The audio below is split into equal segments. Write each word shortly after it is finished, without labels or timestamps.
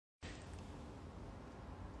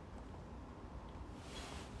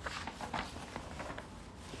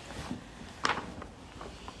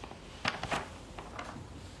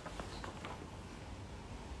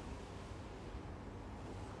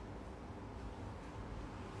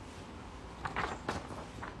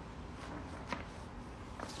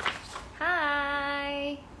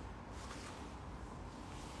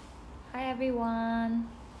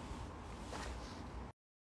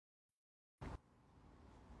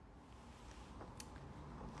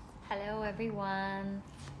Hello everyone.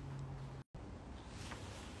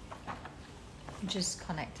 Just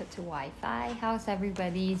connected to Wi-Fi. How's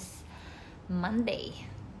everybody's Monday?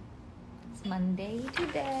 It's Monday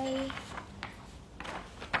today.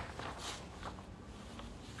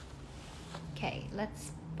 Okay,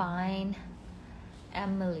 let's find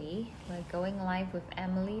Emily. We're going live with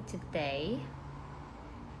Emily today.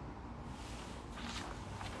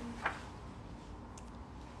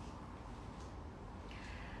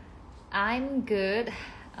 I'm good.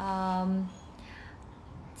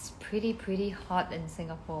 It's pretty hot in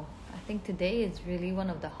Singapore. I think today is really one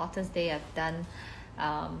of the hottest day I've done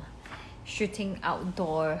shooting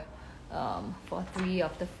outdoor for 3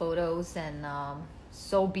 of the photos, and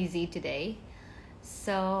so busy today.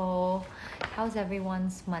 So how's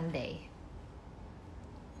everyone's Monday?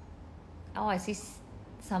 Oh, I see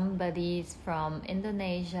somebody's from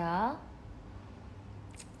Indonesia.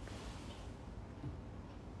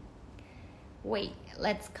 Wait,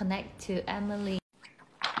 let's connect to Emily.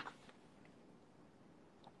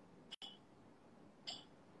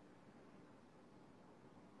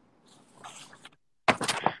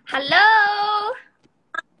 Hello!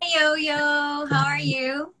 Hi, Yoyo. How are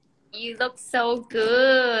you? You look so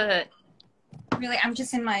good. Really, I'm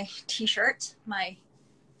just in my t-shirt, my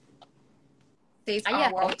Save Are you Our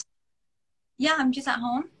at home? World. Yeah, I'm just at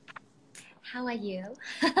home. How are you?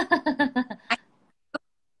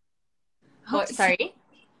 I hope to Sorry?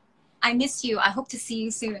 I miss you. I hope to see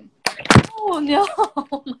you soon. Oh no!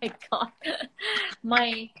 Oh my god.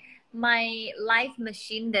 My live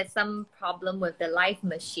machine, there's some problem with the live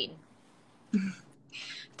machine.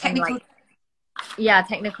 Technical.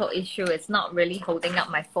 Technical issue. It's not really holding up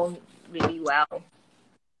my phone really well.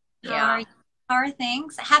 How are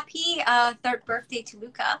things? Happy 3rd birthday to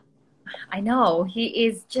Luca. I know. He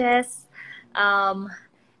is just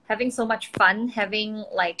having so much fun, having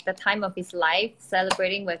like the time of his life,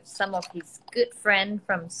 celebrating with some of his good friends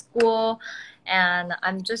from school. And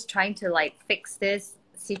I'm just trying to like fix this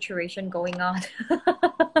situation going on.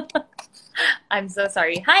 I'm so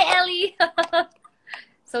sorry. Hi, Ellie.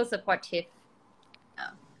 So supportive.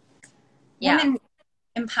 Yeah. Women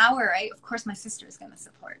empower, right? Of course, my sister is going to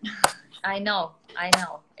support. I know.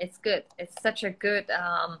 It's good. It's such a good,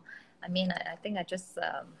 I mean, I think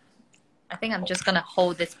I'm just gonna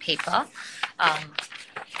hold this paper,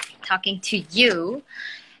 talking to you,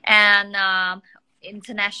 and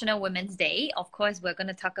International Women's Day. Of course, we're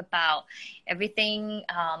gonna talk about everything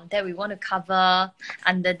that we want to cover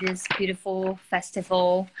under this beautiful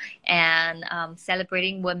festival, and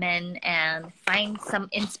celebrating women and find some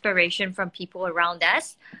inspiration from people around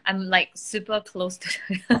us. I'm like super close to.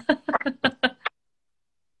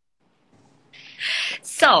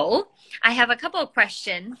 So I have a couple of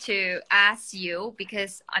questions to ask you,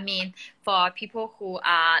 because I mean, for people who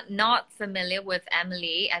are not familiar with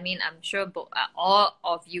Emily, I mean, I'm sure all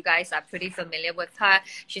of you guys are pretty familiar with her.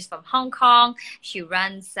 She's from Hong Kong. She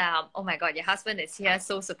runs, oh my God, your husband is here,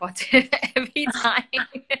 so supportive every time.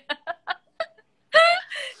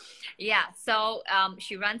 Yeah, so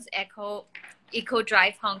she runs Eco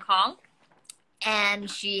Drive Hong Kong. And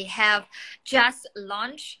she have just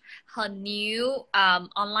launched her new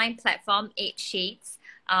online platform, 8 Shades.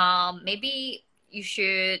 Maybe you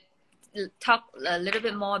should talk a little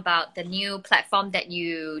bit more about the new platform that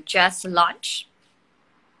you just launched.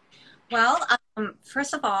 Well,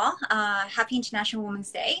 first of all, happy International Women's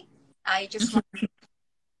Day. I just want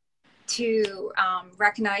to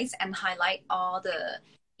recognize and highlight all the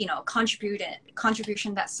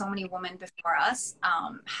contribution that so many women before us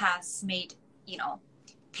has made,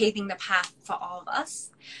 paving the path for all of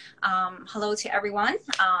us. Hello to everyone.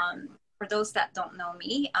 For those that don't know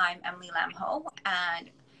me, I'm Emily Lam-Ho, and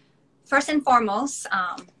first and foremost,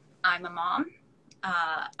 I'm a mom,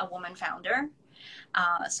 a woman founder.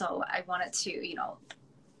 So I wanted to,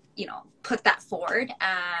 put that forward.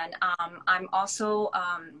 And I'm also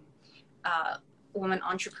a woman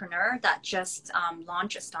entrepreneur that just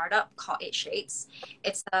launched a startup called 8 Shades.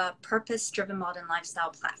 It's a purpose-driven modern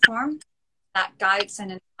lifestyle platform that guides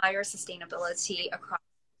and inspires sustainability across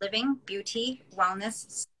living, beauty,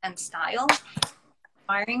 wellness, and style,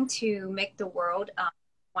 aspiring to make the world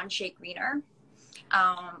one shade greener.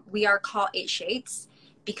 We are called 8 Shades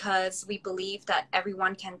because we believe that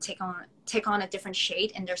everyone can take on a different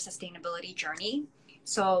shade in their sustainability journey.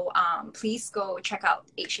 So please go check out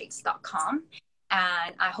 8shades.com.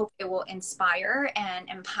 And I hope it will inspire and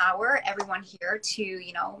empower everyone here to,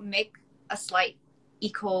 make a slight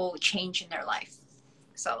eco change in their life.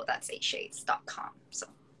 So that's 8shades.com. So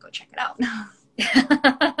go check it out.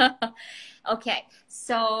 Okay,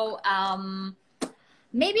 so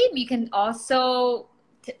maybe we can also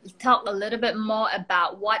talk a little bit more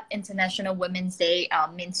about what International Women's Day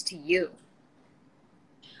means to you.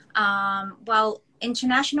 Well,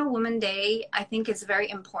 International Women's Day, I think it's very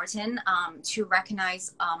important to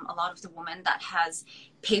recognize a lot of the women that has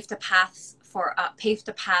paved the path for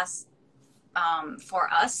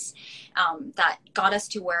us, that got us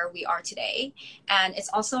to where we are today. And it's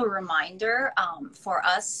also a reminder for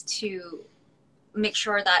us to make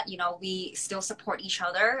sure that, you know, we still support each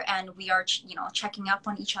other and we are, you know, checking up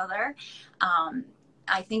on each other.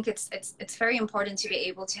 I think it's very important to be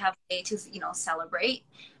able to have a day to, you know, celebrate.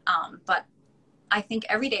 But I think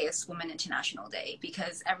every day is Women International Day,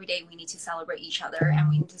 because every day we need to celebrate each other and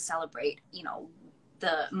we need to celebrate, you know,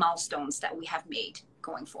 the milestones that we have made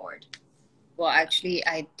going forward. Well, actually,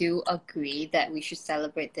 I do agree that we should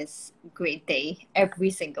celebrate this great day every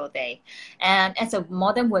single day. And as a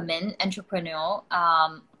modern woman, entrepreneur,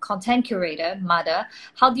 content curator, mother,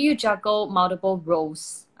 how do you juggle multiple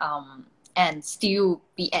roles and still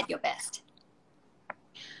be at your best?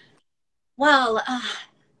 Well,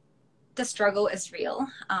 the struggle is real.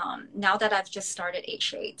 Now that I've just started Eight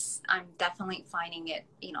Shades, I'm definitely finding it,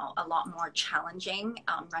 you know, a lot more challenging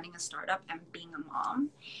running a startup and being a mom.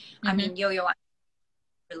 Mm-hmm. I mean, Yoyo, I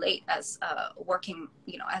relate as a working,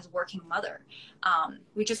 you know, as a working mother.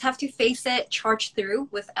 We just have to face it, charge through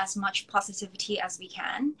with as much positivity as we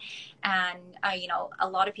can. And, you know, a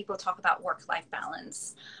lot of people talk about work-life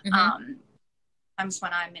balance. Mm-hmm.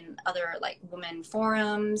 When I'm in other like women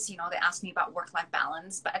forums, you know, they ask me about work-life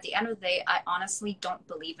balance, but at the end of the day, I honestly don't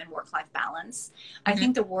believe in work-life balance. Mm-hmm. I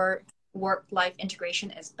think the word work-life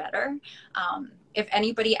integration is better. If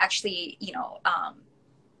anybody actually, you know,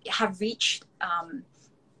 have reached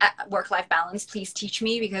work-life balance, please teach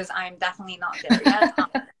me, because I'm definitely not there yet.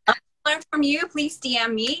 Learn from you, please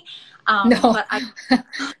DM me. No. But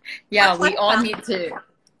yeah, we all need to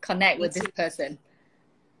connect with this person.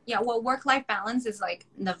 Yeah, well, work-life balance is like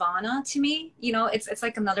nirvana to me. You know, it's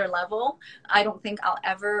like another level. I don't think I'll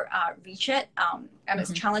ever reach it. And mm-hmm.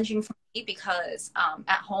 It's challenging for me because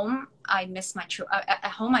at home I miss my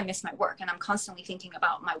work, and I'm constantly thinking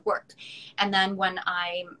about my work. And then when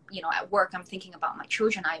I'm, you know, at work, I'm thinking about my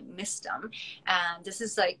children. I miss them, and this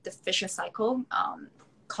is like the vicious cycle.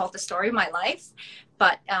 Called The Story of My Life,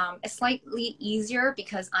 but it's slightly easier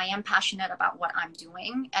because I am passionate about what I'm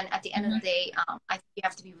doing, and at the end mm-hmm. of the day, I think you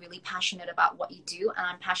have to be really passionate about what you do, and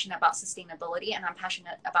I'm passionate about sustainability, and I'm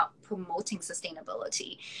passionate about promoting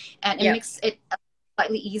sustainability, and it makes it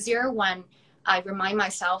slightly easier when I remind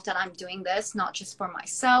myself that I'm doing this not just for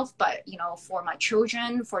myself, but, you know, for my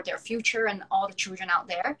children, for their future, and all the children out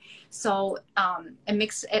there. So it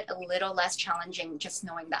makes it a little less challenging just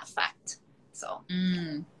knowing that fact. So,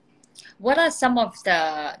 what are some of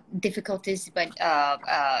the difficulties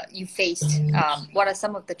you faced? What are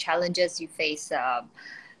some of the challenges you face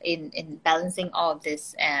in balancing all of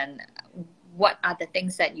this, and what are the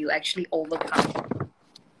things that you actually overcome?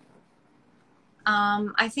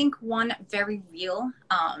 I think one very real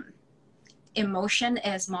emotion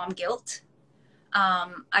is mom guilt.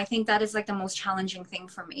 I think that is like the most challenging thing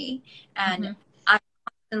for me, and mm-hmm. I'm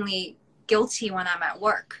constantly guilty when I'm at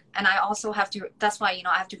work, and I also have to, that's why, you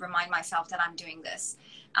know, I have to remind myself that I'm doing this.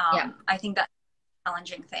 I think that's a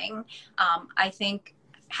challenging thing. I think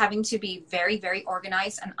having to be very, very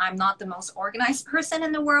organized, and I'm not the most organized person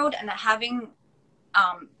in the world, and having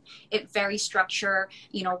it very structured,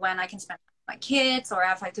 you know, when I can spend time with my kids, or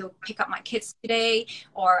if I have to pick up my kids today,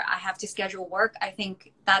 or I have to schedule work. I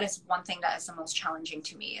think that is one thing that is the most challenging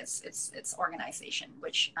to me, is it's organization,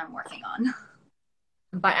 which I'm working on.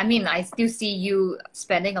 But I mean, I still see you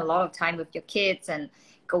spending a lot of time with your kids and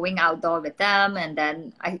going outdoor with them. And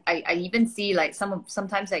then I even see like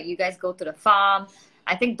sometimes like you guys go to the farm.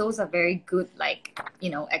 I think those are very good, like, you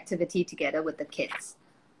know, activity together with the kids.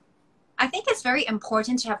 I think it's very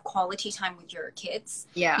important to have quality time with your kids.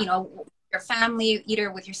 Yeah. You know, your family, either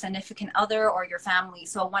with your significant other or your family.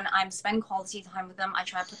 So when I'm spending quality time with them, I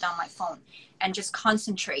try to put down my phone and just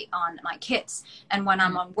concentrate on my kids. And when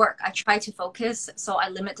I'm on work, I try to focus. So I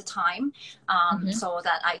limit the time so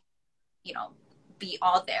that I, you know, be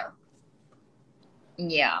all there.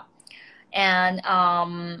 Yeah.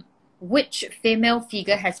 And which female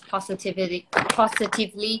figure has positively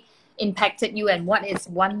impacted you, and what is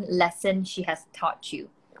one lesson she has taught you?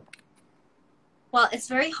 Well, it's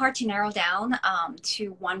very hard to narrow down to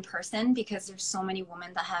one person, because there's so many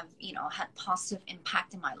women that have, you know, had positive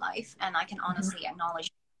impact in my life. And I can honestly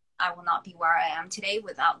acknowledge I will not be where I am today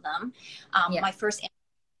without them. My first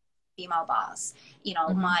female boss, you know,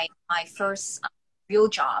 my first real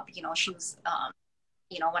job, you know, she was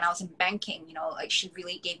when I was in banking, like she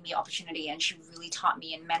really gave me opportunity and she really taught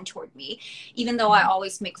me and mentored me, even though I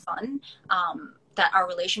always make fun that our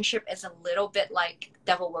relationship is a little bit like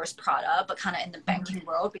Devil Wears Prada, but kind of in the banking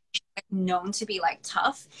world, because she's known to be like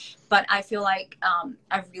tough. But I feel like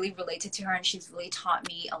I've really related to her and she's really taught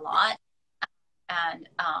me a lot. And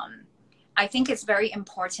I think it's very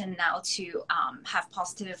important now to have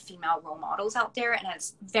positive female role models out there. And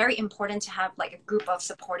it's very important to have like a group of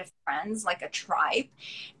supportive friends, like a tribe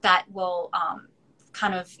that will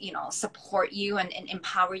kind of, support you and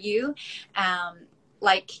empower you.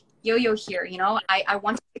 Like Yoyo here, I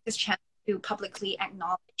want to take this chance to publicly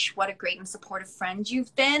acknowledge what a great and supportive friend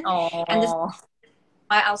you've been. And this,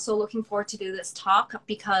 I also looking forward to do this talk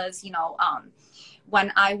because,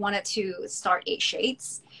 when I wanted to start 8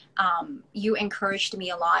 Shades, you encouraged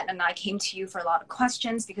me a lot, and I came to you for a lot of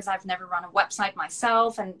questions because I've never run a website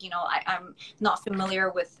myself, and I'm not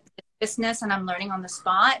familiar with business and I'm learning on the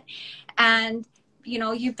spot. And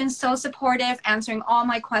you've been so supportive, answering all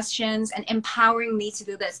my questions and empowering me to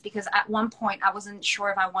do this, because at one point I wasn't sure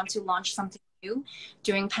if I want to launch something new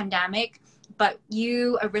during pandemic. But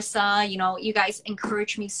you, Arissa, you guys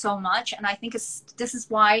encouraged me so much, and I think this is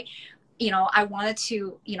why I wanted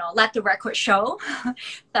to, let the record show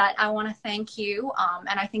that I want to thank you.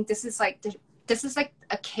 And I think this is like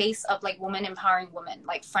a case of like women empowering women,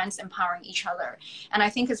 like friends empowering each other. And I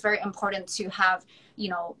think it's very important to have,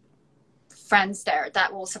 friends there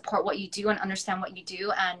that will support what you do and understand what you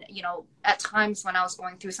do. And, at times when I was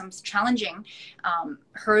going through some challenging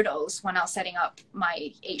hurdles when I was setting up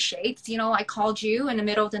my 8 Shades, I called you in the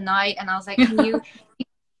middle of the night and I was like, can you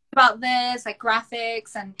about this, like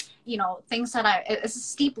graphics and things that it's a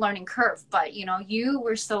steep learning curve, but you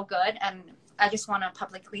were so good, and I just want to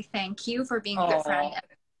publicly thank you for being a good friend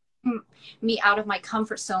and me out of my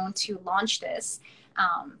comfort zone to launch this.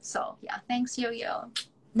 So yeah, thanks, Yoyo.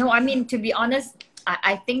 No, I mean, to be honest,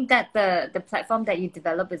 I think that the platform that you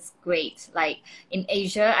develop is great. Like in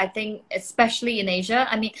Asia, I think, especially in Asia,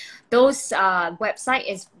 I mean, those website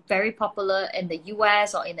is very popular in the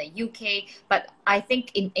US or in the UK. But I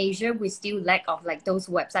think in Asia, we still lack of like those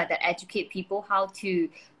websites that educate people how to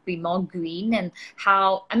be more green, and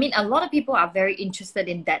how, I mean, a lot of people are very interested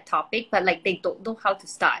in that topic, but like they don't know how to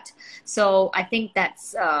start. So I think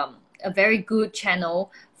that's a very good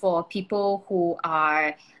channel for people who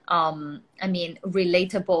are, I mean,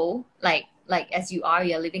 relatable, like as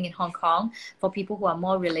you're living in Hong Kong, for people who are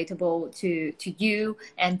more relatable to you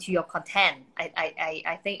and to your content.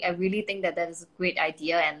 I really think that is a great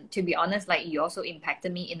idea. And to be honest, like you also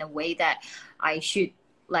impacted me in a way that I should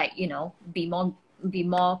be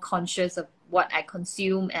more conscious of what I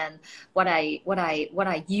consume and what I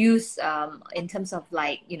use in terms of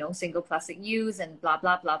like single plastic use and blah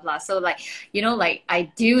blah blah blah. So like like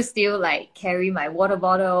I do still like carry my water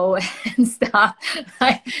bottle and stuff.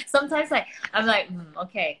 Like sometimes like I'm like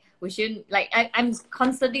okay, we shouldn't, like I'm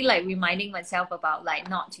constantly like reminding myself about like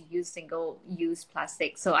not to use single use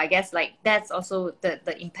plastic. So I guess like that's also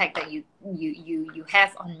the impact that you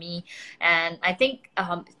have on me. And I think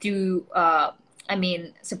I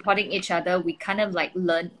mean, supporting each other, we kind of like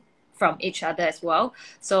learn from each other as well.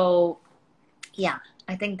 So yeah,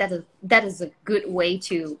 I think that is a good way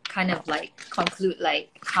to kind of like conclude like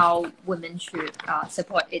how women should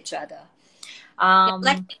support each other.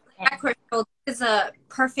 This is a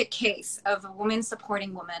perfect case of a woman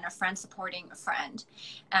supporting woman, a friend supporting a friend,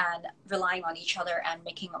 and relying on each other and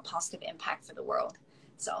making a positive impact for the world.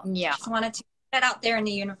 So yeah, just wanted to put that out there in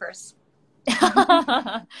the universe.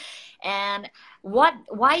 And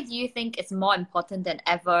why do you think it's more important than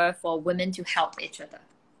ever for women to help each other?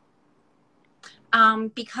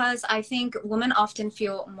 Because I think women often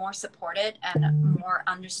feel more supported and more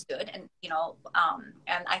understood, and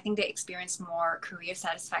and I think they experience more career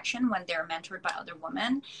satisfaction when they're mentored by other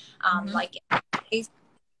women. Like in case,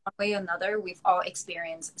 one way or another, we've all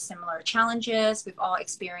experienced similar challenges. We've all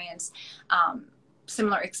experienced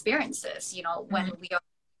similar experiences. When we are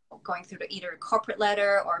going through either a corporate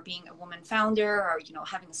ladder or being a woman founder or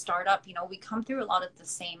having a startup, we come through a lot of the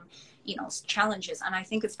same challenges, and I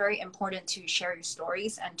think it's very important to share your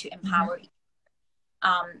stories and to empower each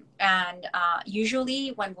other. And usually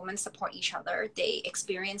when women support each other, they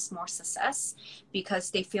experience more success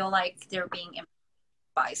because they feel like they're being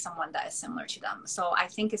by someone that is similar to them. So I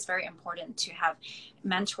think it's very important to have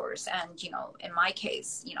mentors, and in my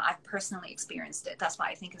case, I've personally experienced it. That's why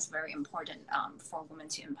I think it's very important for women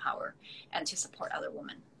to empower and to support other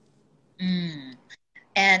women.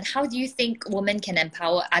 And how do you think women can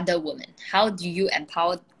empower other women? How do you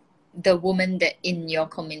empower the women that in your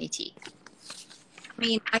community? I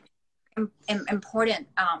mean, I important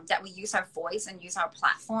that we use our voice and use our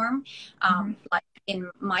platform. Like in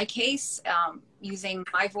my case, using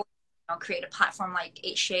my voice, create a platform like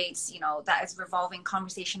Eight Shades, that is revolving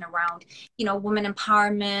conversation around, women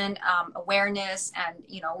empowerment, awareness, and,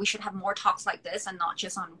 we should have more talks like this and not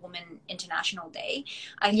just on Women International Day.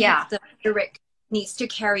 I think the lyric needs to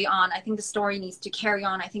carry on. I think the story needs to carry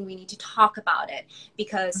on. I think we need to talk about it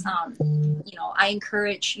because, I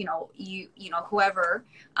encourage, whoever,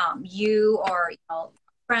 you or,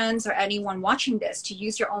 friends or anyone watching this to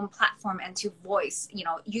use your own platform and to voice,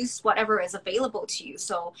 use whatever is available to you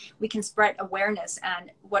so we can spread awareness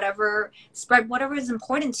and spread whatever is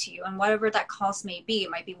important to you and whatever that cause may be. It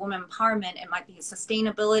might be women empowerment, it might be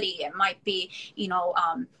sustainability, it might be,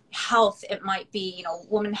 health, it might be,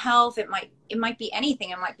 women health, it might be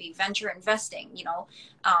anything, it might be venture investing,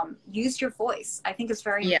 use your voice. I think it's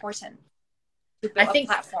very important to build a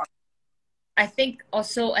platform. I think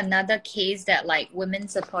also another case that like women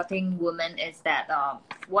supporting women is that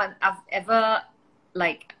what I've ever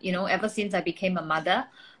ever since I became a mother,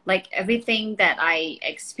 like everything that I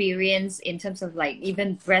experience in terms of like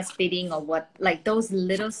even breastfeeding or what, like those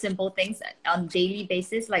little simple things on daily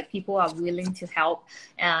basis, like people are willing to help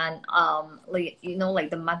and like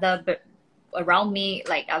the mother around me,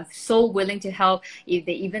 like I'm so willing to help. If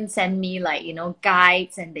they even send me like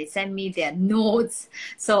guides and they send me their notes,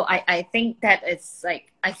 so I think that it's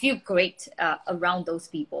like I feel great around those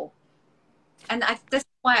people. And this is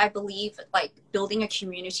why I believe like building a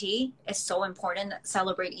community is so important.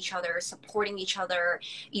 Celebrate each other, supporting each other,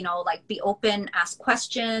 like be open, ask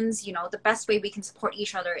questions. The best way we can support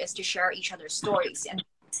each other is to share each other's stories and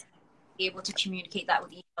be able to communicate that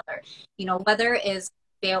with each other. Whether it's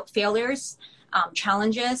failures,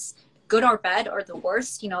 challenges, good or bad or the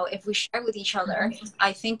worst, if we share with each other,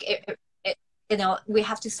 I think we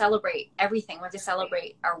have to celebrate everything. We have to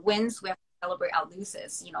celebrate our wins. We have to celebrate our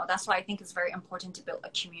loses. That's why I think it's very important to build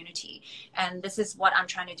a community. And this is what I'm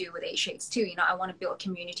trying to do with Eight Shades too. I want to build a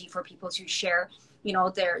community for people to share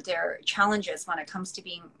their challenges when it comes to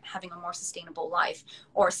having a more sustainable life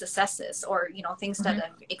or successes or things that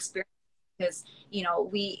I've experienced. Because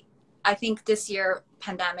I think this year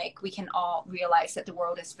pandemic, we can all realize that the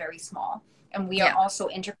world is very small and we are also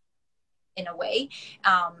interconnected in a way.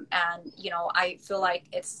 And, I feel like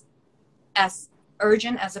it's as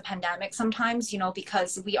urgent as a pandemic sometimes,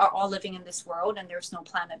 because we are all living in this world and there's no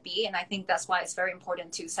planet B. And I think that's why it's very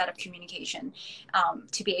important to set up communication,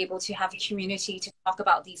 to be able to have a community to talk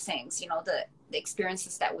about these things, the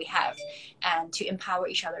experiences that we have and to empower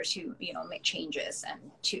each other to, make changes and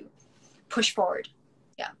to push forward.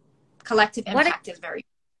 Collective impact is very.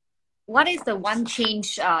 What is the one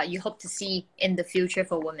change you hope to see in the future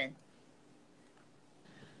for women?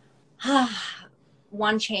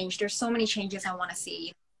 One change. There's so many changes I want to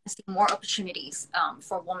see. More opportunities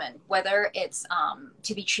for women, whether it's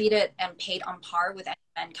to be treated and paid on par with any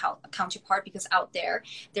man counterpart, because out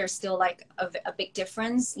there's still like a big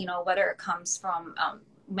difference, whether it comes from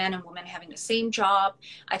men and women having the same job.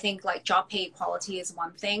 I think like job pay equality is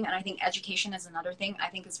one thing, and I think education is another thing. I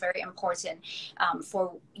think it's very important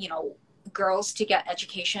for girls to get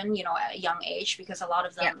education at a young age, because a lot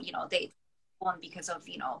of them they because of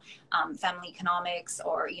family economics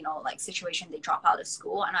or like situation, they drop out of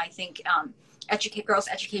school. And I think girls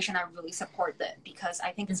education, I really support that, because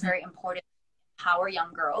I think it's very important to empower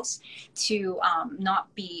young girls to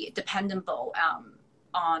not be dependable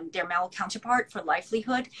on their male counterpart for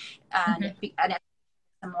livelihood, and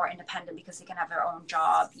more independent, because they can have their own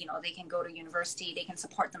job, they can go to university, they can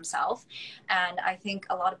support themselves. And I think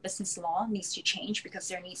a lot of business law needs to change, because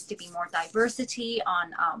there needs to be more diversity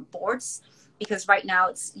on boards, because right now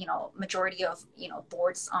it's majority of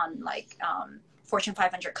boards on like Fortune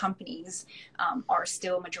 500 companies are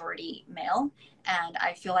still majority male. And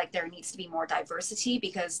I feel like there needs to be more diversity,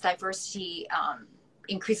 because diversity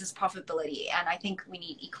increases profitability, and I think we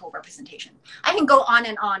need equal representation. I can go on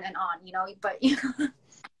and on and on, but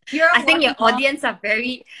I think your audience are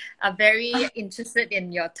very interested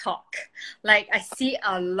in your talk. Like I see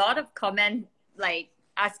a lot of comments like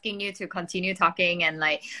asking you to continue talking and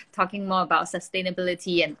like talking more about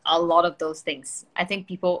sustainability and a lot of those things. I think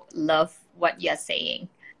people love what you're saying.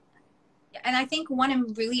 And I think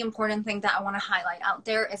one really important thing that I want to highlight out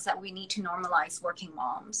there is that we need to normalize working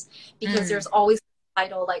moms, because there's always a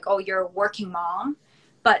title like, oh, you're a working mom,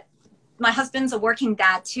 but my husband's a working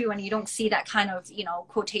dad too, and you don't see that kind of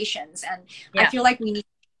quotations. And I feel like we need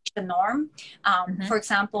to change the norm. For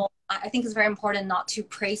example, I think it's very important not to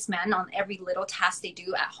praise men on every little task they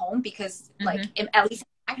do at home, because like at least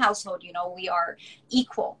in my household, we are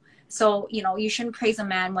equal. So, you know, you shouldn't praise a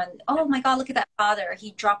man when, oh my God, look at that father.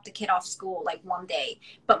 He dropped the kid off school like one day.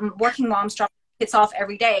 But working moms drop kids off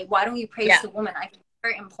every day. Why don't you praise Yeah. the woman? I think it's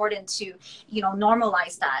very important to, you know,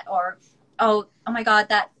 normalize that. Or, oh my God,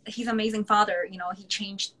 that he's an amazing father. You know, he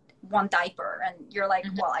changed one diaper. And you're like,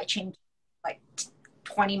 Mhm. well, I changed like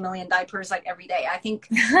 20 million diapers like every day. I think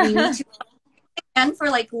we need to and for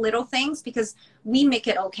like little things because we make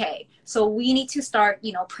it okay. So we need to start,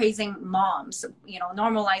 you know, praising moms, you know,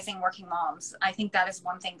 normalizing working moms. I think that is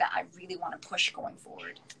one thing that I really want to push going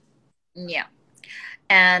forward. Yeah.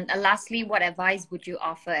 And lastly, what advice would you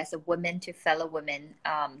offer as a woman to fellow women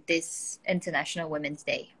this International Women's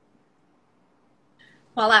Day?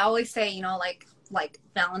 Well, I always say, you know, like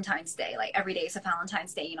Valentine's Day, like every day is a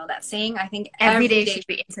Valentine's Day, you know, that saying. I think Every day every day should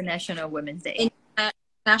be International Women's Day. in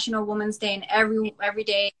National Women's Day and every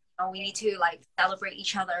day, you know, we need to like celebrate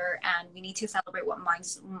each other and we need to celebrate what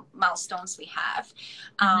milestones we have.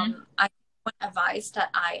 Mm-hmm. I One advice that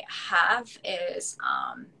I have is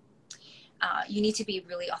you need to be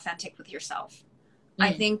really authentic with yourself.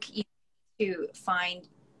 I Mm. think you need to find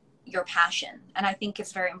your passion, and I think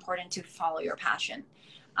it's very important to follow your passion.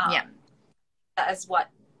 Yeah. That is what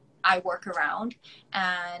I work around,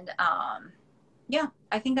 and yeah,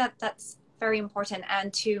 I think that that's very important.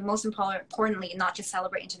 And to most importantly, not just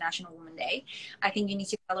celebrate International Women's Day. I think you need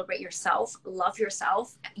to celebrate yourself, love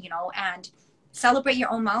yourself, you know, and celebrate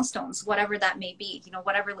your own milestones, whatever that may be. You know,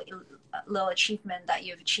 whatever little achievement that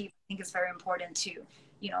you've achieved, I think is very important to,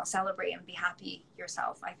 you know, celebrate and be happy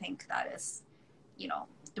yourself. I think that is, you know,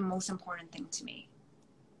 the most important thing to me.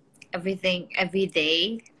 Everything, every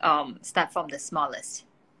day, start from the smallest.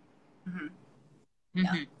 Mm-hmm.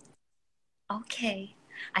 Yeah. Mm-hmm. Okay.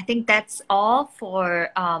 I think that's all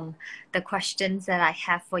for the questions that I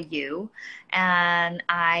have for you. And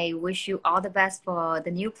I wish you all the best for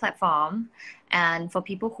the new platform. And for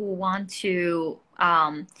people who want to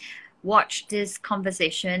watch this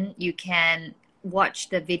conversation, you can watch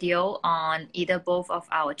the video on either both of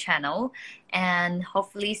our channel and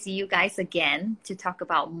hopefully see you guys again to talk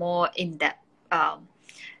about more in-depth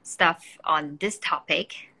stuff on this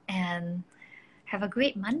topic. And have a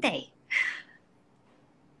great Monday.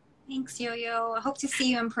 Thanks, Yo-Yo. I hope to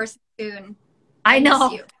see you in person soon. I I miss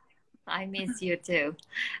know. you. I miss you too.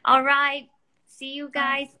 All right. See you Bye,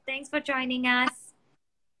 guys. Thanks for joining us.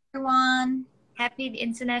 everyone. Happy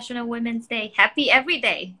International Women's Day. Happy every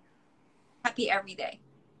day. Happy every day.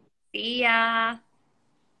 See ya.